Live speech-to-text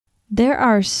There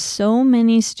are so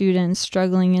many students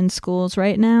struggling in schools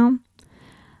right now.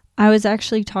 I was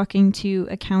actually talking to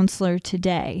a counselor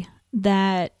today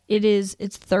that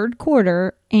it's third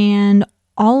quarter, and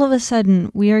all of a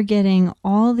sudden we are getting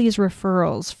all these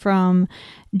referrals from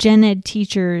gen ed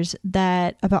teachers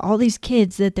about all these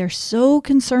kids that they're so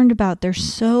concerned about, they're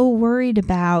so worried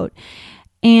about.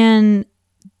 And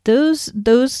those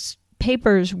concern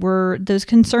papers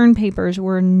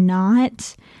were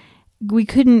not, we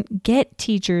couldn't get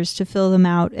teachers to fill them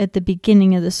out at the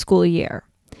beginning of the school year.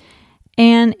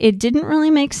 And it didn't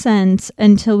really make sense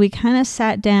until we kind of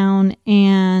sat down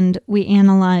and we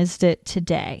analyzed it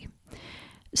today.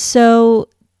 So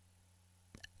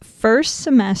first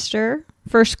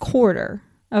quarter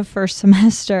of first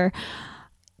semester,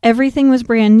 everything was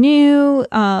brand new.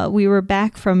 We were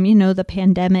back from, the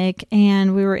pandemic,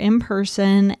 and we were in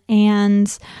person.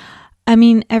 And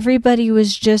everybody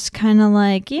was just kind of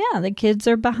like, yeah, the kids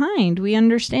are behind. We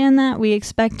understand that. We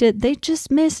expect it. They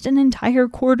just missed an entire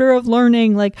quarter of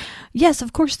learning. Like, yes,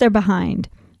 of course they're behind.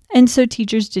 And so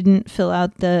teachers didn't fill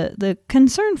out the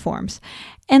concern forms.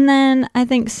 And then I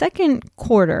think second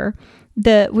quarter,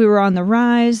 that we were on the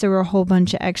rise. There were a whole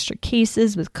bunch of extra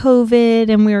cases with COVID,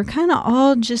 and we were kind of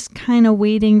all just kind of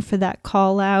waiting for that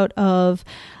call out of,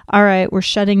 all right, we're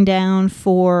shutting down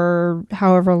for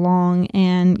however long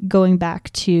and going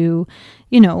back to,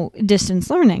 distance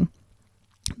learning.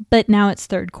 But now it's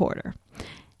third quarter.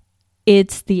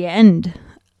 It's the end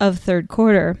of third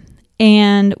quarter.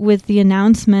 And with the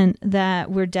announcement that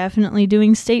we're definitely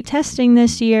doing state testing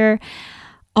this year,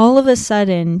 all of a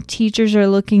sudden, teachers are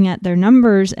looking at their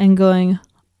numbers and going,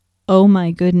 oh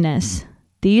my goodness,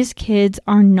 these kids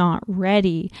are not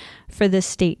ready for the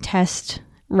state test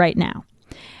right now.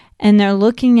 And they're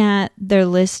looking at their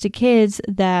list of kids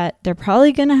that they're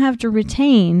probably going to have to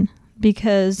retain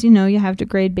because, you have to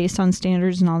grade based on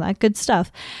standards and all that good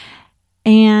stuff.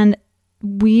 And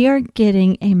we are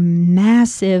getting a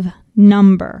massive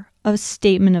number of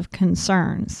statement of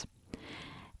concerns.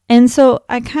 And so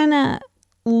I kind of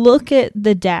look at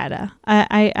the data.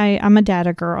 I'm a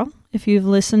data girl. If you've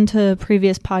listened to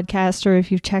previous podcasts or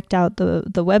if you've checked out the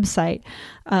website,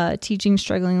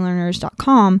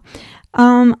 teachingstrugglinglearners.com,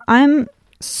 I'm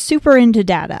super into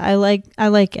data. I like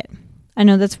it. I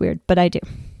know that's weird, but I do.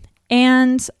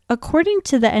 And according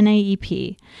to the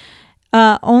NAEP,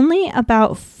 only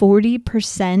about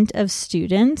 40% of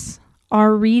students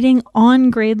are reading on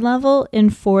grade level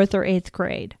in 4th or 8th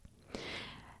grade.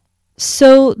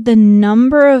 So the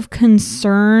number of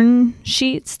concern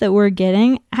sheets that we're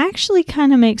getting actually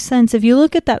kind of makes sense if you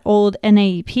look at that old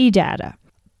NAEP data.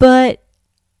 But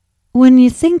when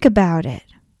you think about it,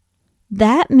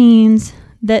 that means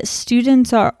that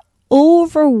students are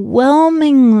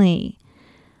overwhelmingly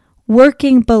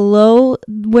working below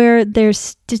where they're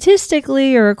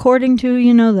statistically, or according to,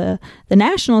 the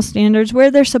national standards,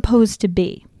 where they're supposed to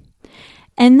be.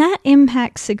 And that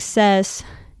impacts success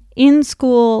in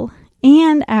school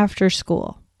and after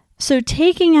school. So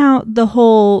taking out the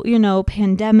whole,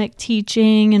 pandemic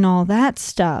teaching and all that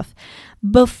stuff,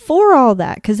 before all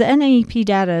that, because the NAEP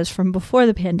data is from before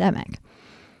the pandemic,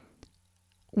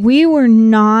 we had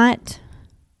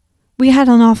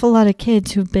an awful lot of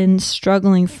kids who've been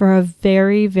struggling for a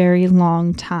very, very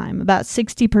long time, about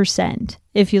 60%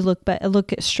 if you look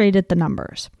straight at the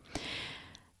numbers.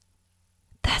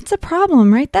 That's a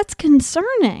problem, right? That's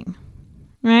concerning,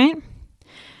 right?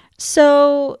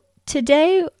 So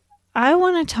today, I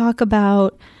want to talk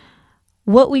about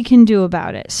what we can do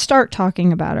about it. Start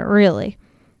talking about it, really.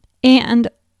 And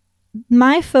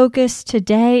my focus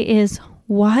today is,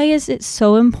 why is it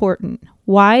so important?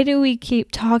 Why do we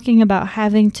keep talking about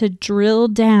having to drill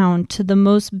down to the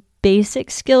most basic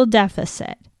skill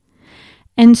deficit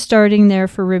and starting there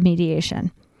for remediation?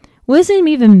 What does it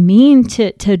even mean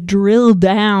to drill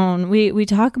down? We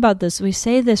talk about this. We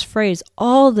say this phrase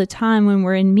all the time when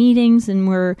we're in meetings and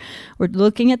we're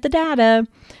looking at the data.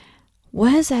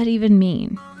 What does that even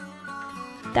mean?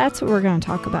 That's what we're going to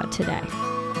talk about today.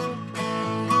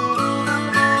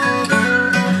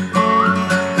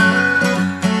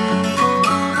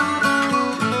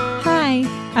 Hi,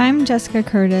 I'm Jessica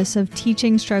Curtis of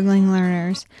Teaching Struggling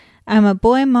Learners. I'm a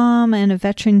boy mom and a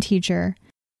veteran teacher.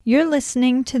 You're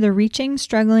listening to the Reaching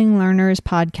Struggling Learners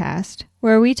podcast,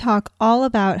 where we talk all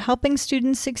about helping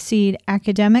students succeed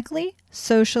academically,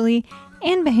 socially,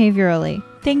 and behaviorally.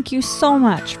 Thank you so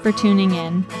much for tuning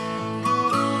in.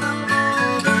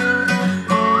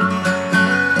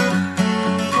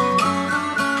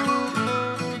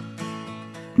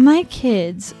 My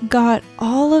kids got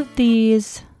all of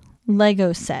these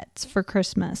Lego sets for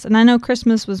Christmas. And I know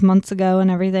Christmas was months ago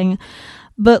and everything,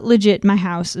 But legit, my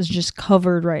house is just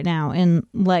covered right now in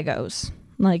Legos.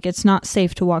 Like, it's not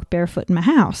safe to walk barefoot in my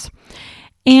house.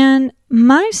 And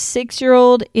my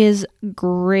 6-year-old is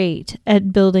great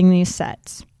at building these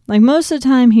sets. Like, most of the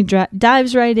time, he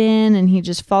dives right in and he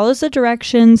just follows the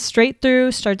directions straight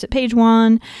through, starts at page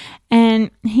 1, and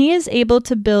he is able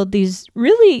to build these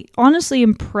really, honestly,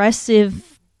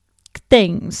 impressive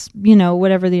things,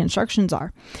 whatever the instructions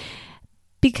are.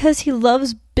 Because he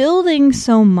loves building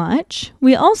so much,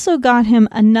 we also got him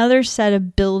another set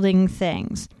of building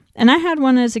things. And I had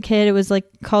one as a kid. It was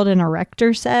called an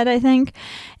erector set, I think.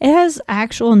 It has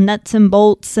actual nuts and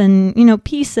bolts and,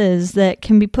 pieces that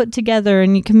can be put together,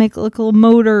 and you can make little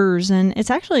motors, and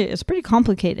it's pretty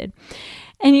complicated.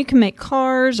 And you can make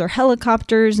cars or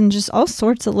helicopters and just all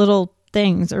sorts of little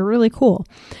things. They're really cool.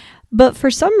 But for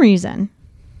some reason,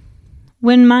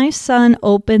 when my son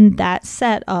opened that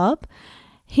set up,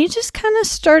 he just kind of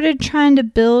started trying to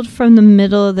build from the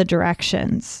middle of the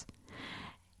directions.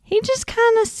 He just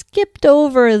kind of skipped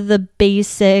over the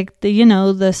basic,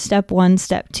 the step 1,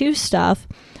 step 2 stuff,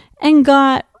 and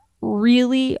got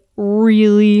really,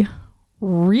 really,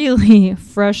 really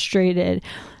frustrated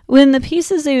when the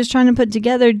pieces he was trying to put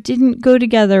together didn't go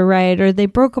together right, or they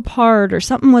broke apart, or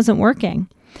something wasn't working.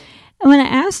 And when I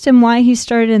asked him why he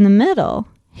started in the middle,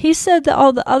 he said that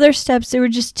all the other steps, they were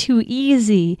just too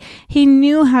easy. He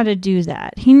knew how to do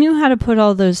that. He knew how to put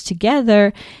all those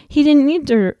together. He didn't need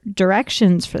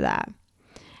directions for that.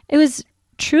 It was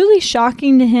truly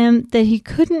shocking to him that he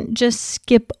couldn't just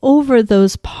skip over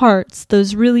those parts,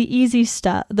 those really easy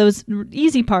stuff, those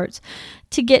easy parts,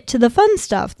 to get to the fun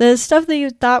stuff, the stuff that you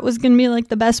thought was going to be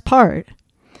the best part.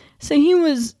 So he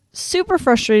was super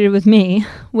frustrated with me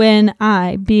when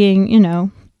I,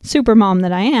 being, super mom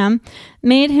that I am,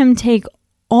 made him take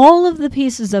all of the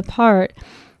pieces apart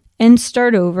and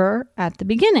start over at the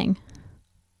beginning.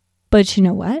 But you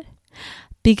know what?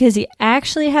 Because he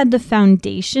actually had the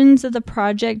foundations of the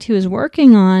project he was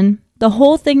working on, the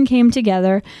whole thing came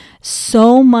together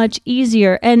so much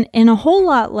easier and in a whole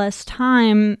lot less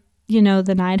time,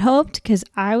 than I'd hoped, because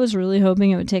I was really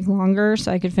hoping it would take longer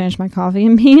so I could finish my coffee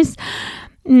in peace.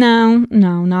 No,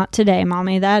 not today,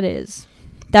 Mommy. That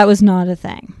was not a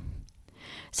thing.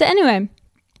 So anyway,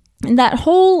 that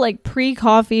whole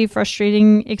pre-coffee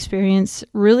frustrating experience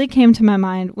really came to my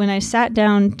mind when I sat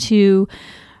down to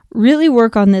really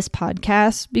work on this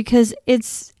podcast, because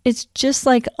it's just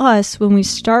like us when we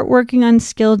start working on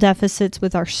skill deficits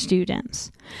with our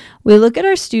students. We look at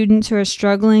our students who are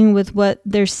struggling with what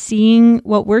we're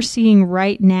seeing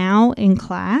right now in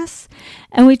class,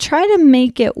 and we try to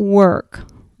make it work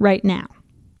right now.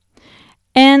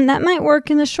 And that might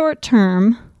work in the short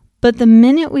term, but the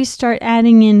minute we start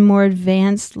adding in more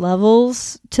advanced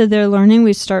levels to their learning,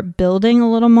 we start building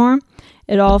a little more,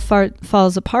 it all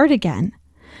falls apart again.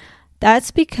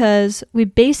 That's because we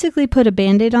basically put a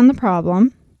Band-Aid on the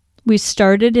problem. We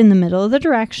started in the middle of the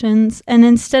directions, and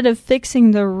instead of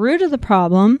fixing the root of the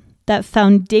problem, that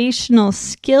foundational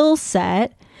skill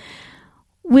set,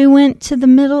 we went to the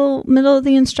middle of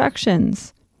the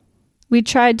instructions. We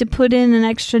tried to put in an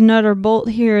extra nut or bolt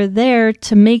here or there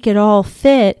to make it all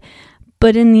fit,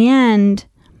 but in the end,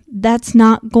 that's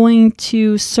not going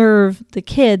to serve the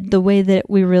kid the way that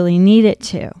we really need it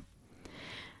to.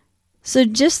 So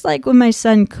just like when my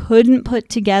son couldn't put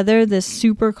together this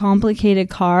super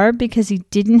complicated car because he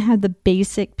didn't have the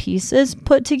basic pieces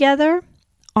put together,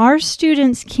 our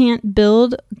students can't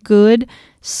build good,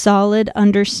 solid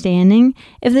understanding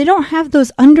if they don't have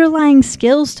those underlying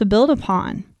skills to build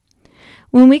upon.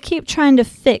 When we keep trying to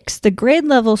fix the grade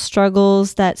level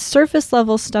struggles, that surface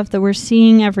level stuff that we're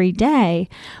seeing every day,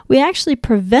 we actually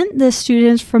prevent the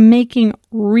students from making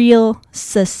real,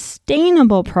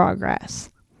 sustainable progress.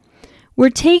 We're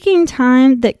taking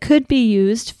time that could be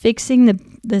used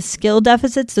fixing the skill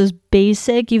deficits, those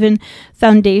basic, even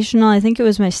foundational. I think it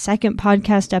was my second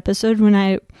podcast episode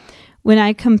when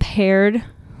I compared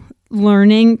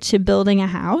learning to building a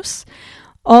house.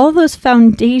 All those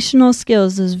foundational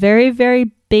skills, those very,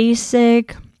 very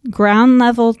basic ground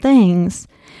level things,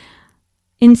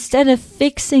 instead of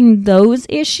fixing those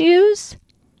issues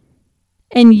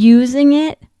and using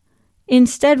it,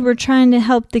 instead we're trying to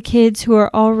help the kids who are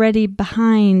already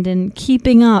behind and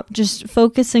keeping up, just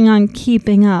focusing on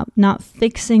keeping up, not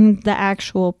fixing the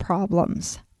actual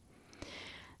problems.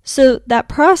 So that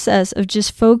process of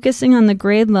just focusing on the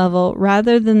grade level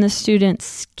rather than the student's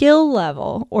skill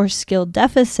level or skill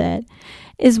deficit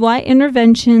is why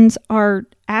interventions are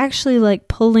actually like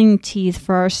pulling teeth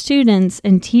for our students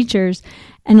and teachers.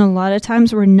 And a lot of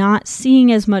times we're not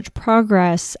seeing as much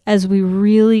progress as we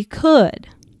really could.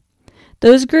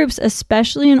 Those groups,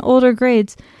 especially in older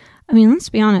grades, I mean, let's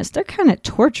be honest, they're kind of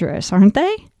torturous, aren't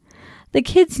they? The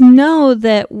kids know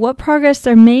that what progress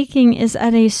they're making is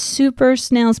at a super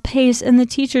snail's pace, and the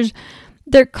teachers,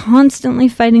 they're constantly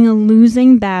fighting a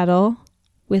losing battle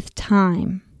with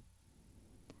time.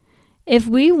 If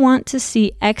we want to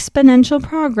see exponential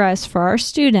progress for our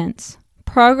students,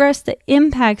 progress that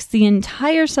impacts the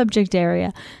entire subject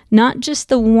area, not just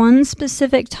the one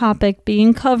specific topic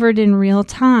being covered in real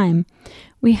time,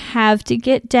 we have to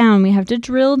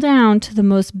drill down to the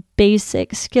most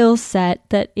basic skill set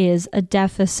that is a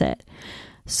deficit.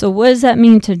 So what does that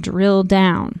mean to drill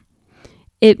down?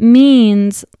 It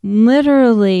means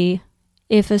literally,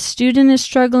 if a student is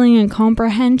struggling in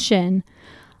comprehension,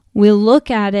 we look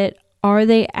at it, are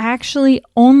they actually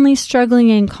only struggling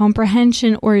in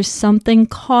comprehension, or is something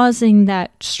causing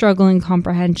that struggle in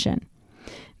comprehension?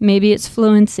 Maybe it's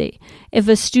fluency. If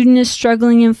a student is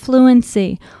struggling in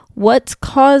fluency, what's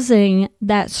causing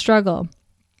that struggle?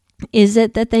 Is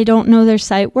it that they don't know their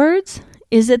sight words?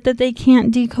 Is it that they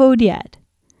can't decode yet?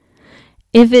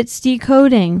 If it's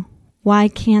decoding, why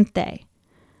can't they?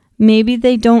 Maybe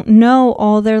they don't know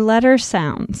all their letter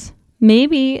sounds.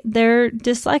 Maybe they're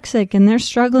dyslexic and they're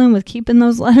struggling with keeping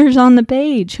those letters on the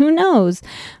page. Who knows?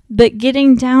 But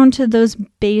getting down to those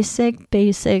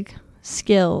basic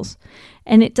skills.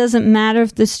 And it doesn't matter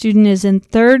if the student is in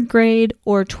 3rd grade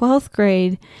or 12th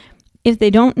grade. If they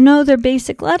don't know their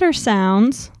basic letter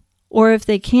sounds, or if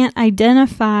they can't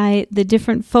identify the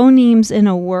different phonemes in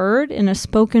a word, in a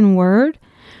spoken word,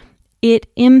 it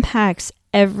impacts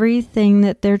everything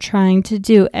that they're trying to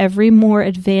do, every more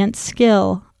advanced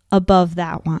skill above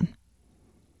that one.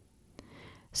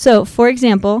 So, for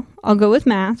example, I'll go with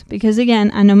math, because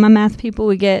again, I know my math people,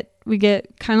 we get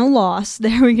kind of lost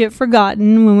there. We get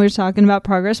forgotten when we're talking about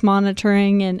progress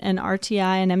monitoring and RTI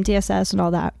and MTSS and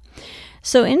all that.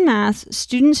 So in math,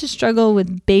 students who struggle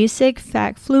with basic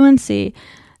fact fluency,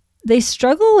 they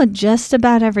struggle with just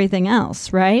about everything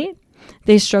else, right?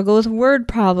 They struggle with word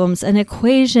problems and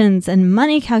equations and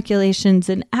money calculations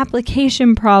and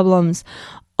application problems,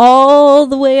 all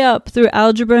the way up through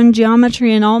algebra and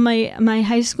geometry, and all my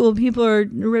high school people are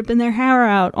ripping their hair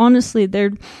out. Honestly,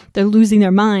 they're losing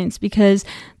their minds because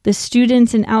the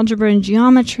students in algebra and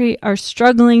geometry are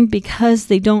struggling because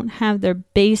they don't have their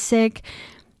basic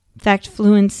fact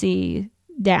fluency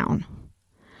down.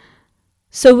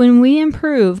 So when we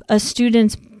improve a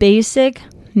student's basic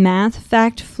math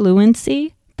fact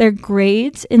fluency, their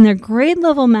grades in their grade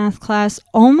level math class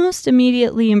almost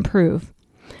immediately improve.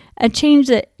 A change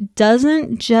that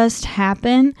doesn't just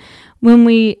happen when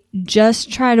we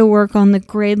just try to work on the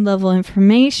grade level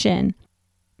information.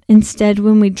 Instead,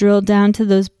 when we drill down to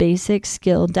those basic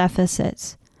skill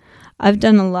deficits. I've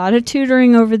done a lot of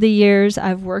tutoring over the years.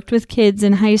 I've worked with kids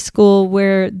in high school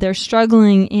where they're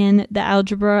struggling in the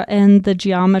algebra and the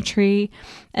geometry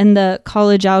and the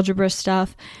college algebra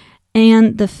stuff.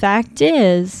 And the fact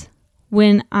is,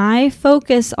 when I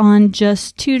focus on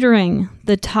just tutoring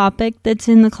the topic that's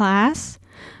in the class,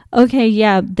 okay,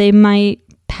 yeah, they might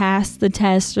pass the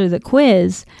test or the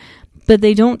quiz, but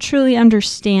they don't truly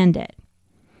understand it.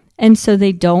 And so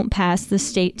they don't pass the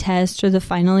state test or the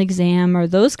final exam or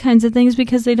those kinds of things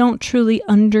because they don't truly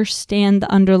understand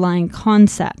the underlying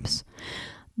concepts.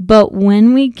 But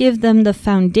when we give them the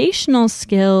foundational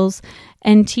skills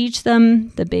and teach them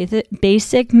the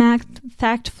basic math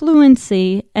fact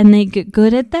fluency, and they get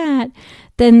good at that,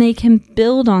 then they can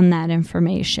build on that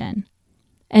information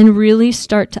and really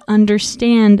start to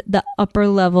understand the upper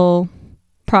level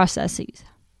processes.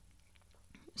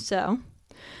 So,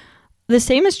 the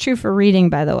same is true for reading,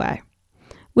 by the way.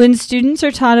 When students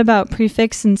are taught about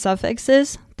prefix and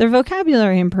suffixes, their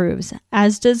vocabulary improves,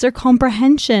 as does their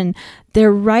comprehension.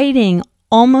 Their writing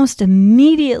almost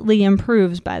immediately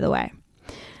improves, by the way.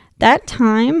 That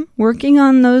time working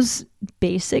on those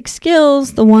basic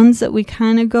skills, the ones that we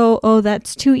kind of go, oh,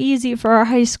 that's too easy for our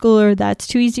high schooler, that's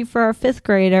too easy for our 5th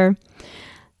grader.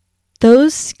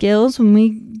 Those skills, when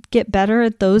we get better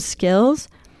at those skills,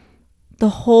 the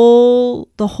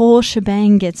whole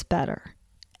shebang gets better.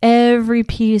 Every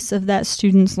piece of that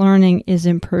student's learning is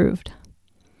improved.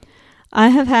 I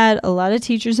have had a lot of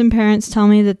teachers and parents tell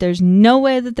me that there's no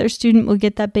way that their student will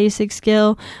get that basic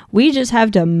skill. We just have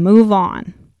to move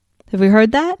on. Have we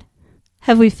heard that?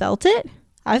 Have we felt it?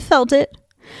 I've felt it.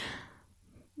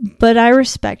 But I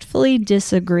respectfully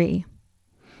disagree.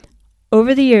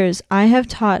 Over the years, I have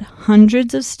taught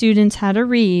hundreds of students how to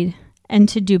read and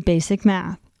to do basic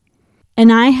math.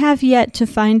 And I have yet to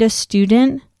find a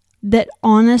student that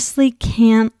honestly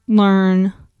can't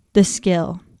learn the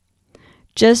skill.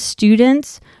 Just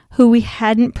students who we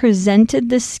hadn't presented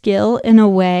the skill in a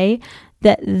way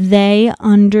that they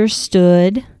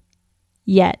understood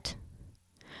yet.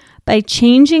 By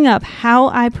changing up how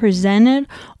I presented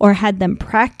or had them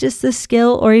practice the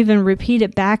skill or even repeat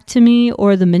it back to me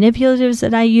or the manipulatives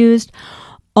that I used,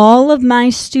 all of my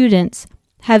students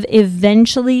have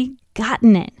eventually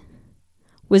gotten it.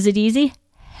 Was it easy?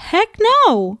 Heck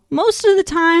no. Most of the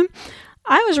time,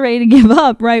 I was ready to give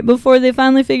up right before they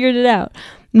finally figured it out.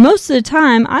 Most of the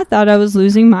time, I thought I was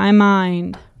losing my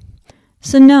mind.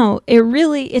 So no,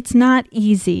 it's not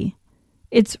easy.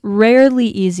 It's rarely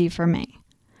easy for me.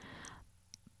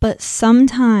 But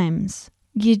sometimes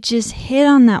you just hit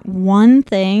on that one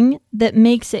thing that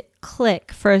makes it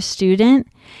click for a student,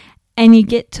 and you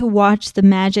get to watch the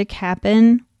magic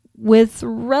happen with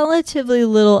relatively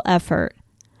little effort.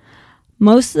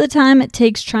 Most of the time it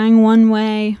takes trying one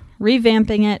way,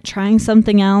 revamping it, trying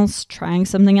something else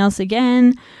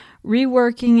again,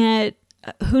 reworking it,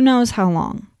 who knows how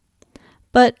long.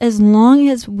 But as long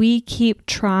as we keep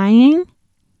trying,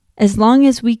 as long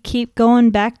as we keep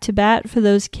going back to bat for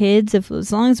those kids,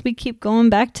 as long as we keep going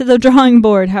back to the drawing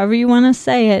board, however you want to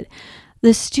say it,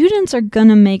 the students are going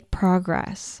to make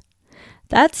progress.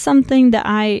 That's something that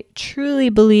I truly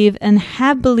believe and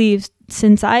have believed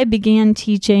since I began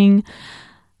teaching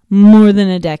more than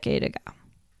a decade ago.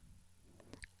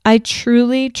 I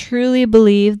truly, truly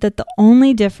believe that the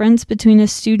only difference between a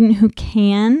student who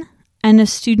can and a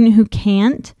student who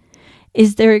can't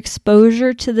is their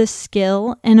exposure to the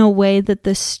skill in a way that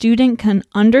the student can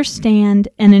understand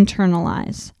and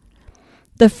internalize.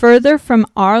 The further from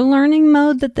our learning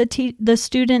mode that the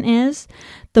student is,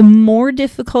 the more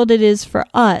difficult it is for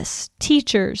us,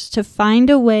 teachers, to find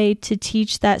a way to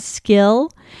teach that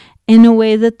skill in a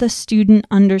way that the student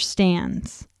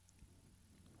understands.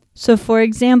 So for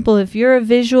example, if you're a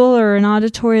visual or an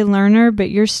auditory learner,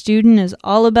 but your student is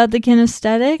all about the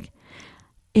kinesthetic,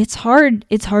 it's hard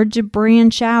to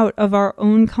branch out of our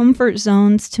own comfort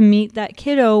zones to meet that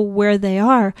kiddo where they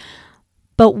are.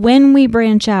 But when we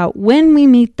branch out, when we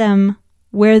meet them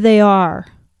where they are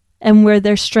and where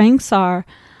their strengths are,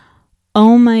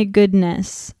 oh my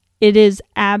goodness, it is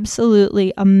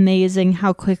absolutely amazing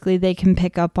how quickly they can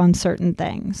pick up on certain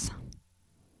things.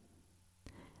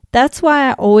 That's why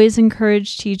I always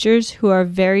encourage teachers who are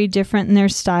very different in their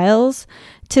styles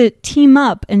to team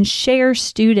up and share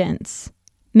students.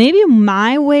 Maybe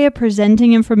my way of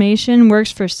presenting information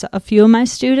works for a few of my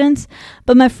students,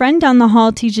 but my friend down the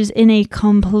hall teaches in a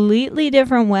completely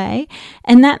different way,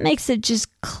 and that makes it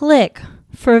just click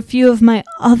for a few of my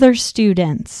other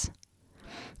students.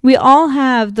 We all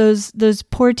have those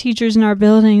poor teachers in our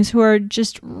buildings who are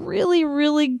just really,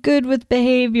 really good with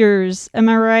behaviors, am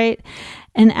I right?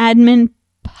 And admin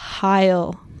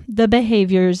pile the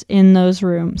behaviors in those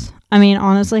rooms. I mean,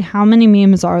 honestly, how many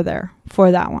memes are there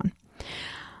for that one?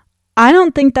 I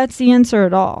don't think that's the answer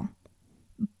at all.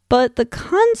 But the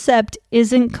concept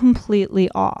isn't completely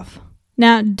off.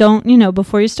 Now,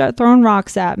 before you start throwing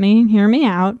rocks at me, hear me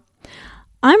out.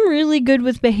 I'm really good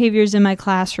with behaviors in my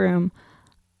classroom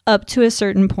up to a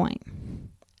certain point.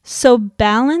 So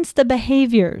balance the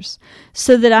behaviors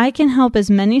so that I can help as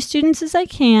many students as I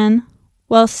can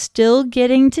while still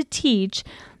getting to teach.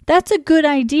 That's a good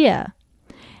idea.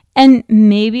 And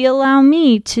maybe allow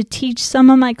me to teach some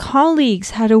of my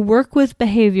colleagues how to work with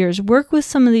behaviors, work with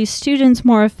some of these students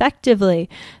more effectively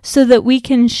so that we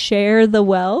can share the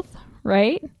wealth,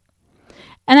 right?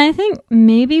 And I think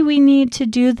maybe we need to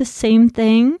do the same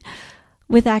thing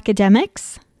with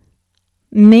academics.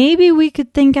 Maybe we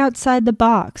could think outside the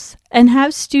box and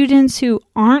have students who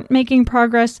aren't making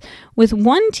progress with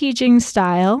one teaching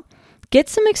style get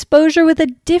some exposure with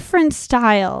a different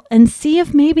style and see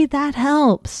if maybe that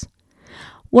helps.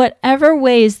 Whatever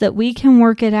ways that we can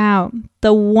work it out,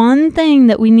 the one thing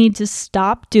that we need to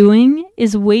stop doing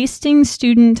is wasting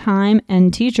student time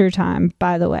and teacher time,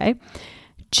 by the way,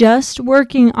 just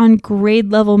working on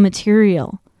grade level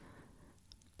material.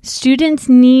 Students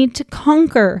need to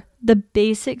conquer the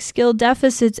basic skill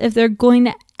deficits if they're going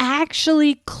to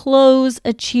actually close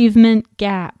achievement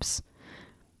gaps.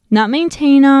 Not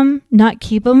maintain them, not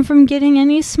keep them from getting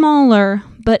any smaller,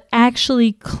 but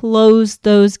actually close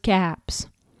those gaps.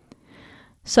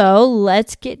 So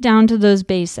let's get down to those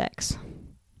basics.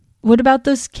 What about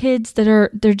those kids that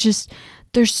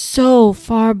they're so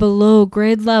far below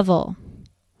grade level?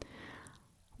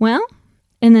 Well,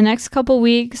 in the next couple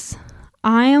weeks,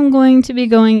 I am going to be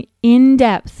going in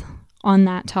depth on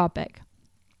that topic.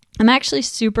 I'm actually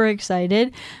super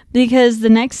excited because the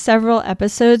next several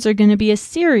episodes are going to be a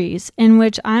series in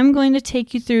which I'm going to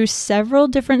take you through several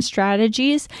different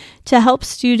strategies to help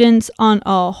students on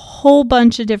a whole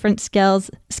bunch of different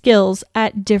skills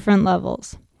at different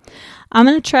levels. I'm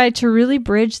going to try to really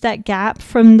bridge that gap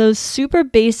from those super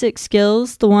basic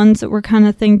skills, the ones that we're kind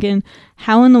of thinking,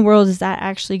 how in the world is that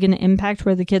actually going to impact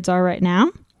where the kids are right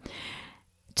now,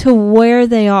 to where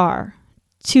they are,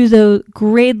 to the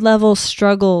grade level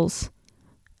struggles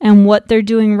and what they're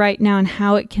doing right now and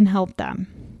how it can help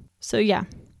them. So yeah,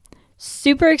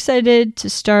 super excited to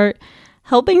start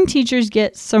helping teachers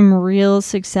get some real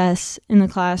success in the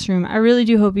classroom. I really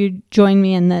do hope you join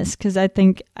me in this because I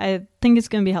think it's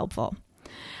going to be helpful.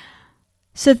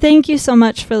 So thank you so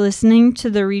much for listening to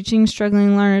the Reaching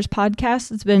Struggling Learners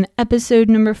podcast. It's been episode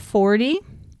number 40.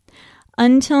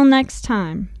 Until next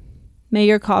time, may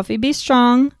your coffee be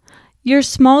strong, your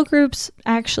small groups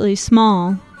actually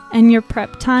small, and your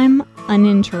prep time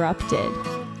uninterrupted.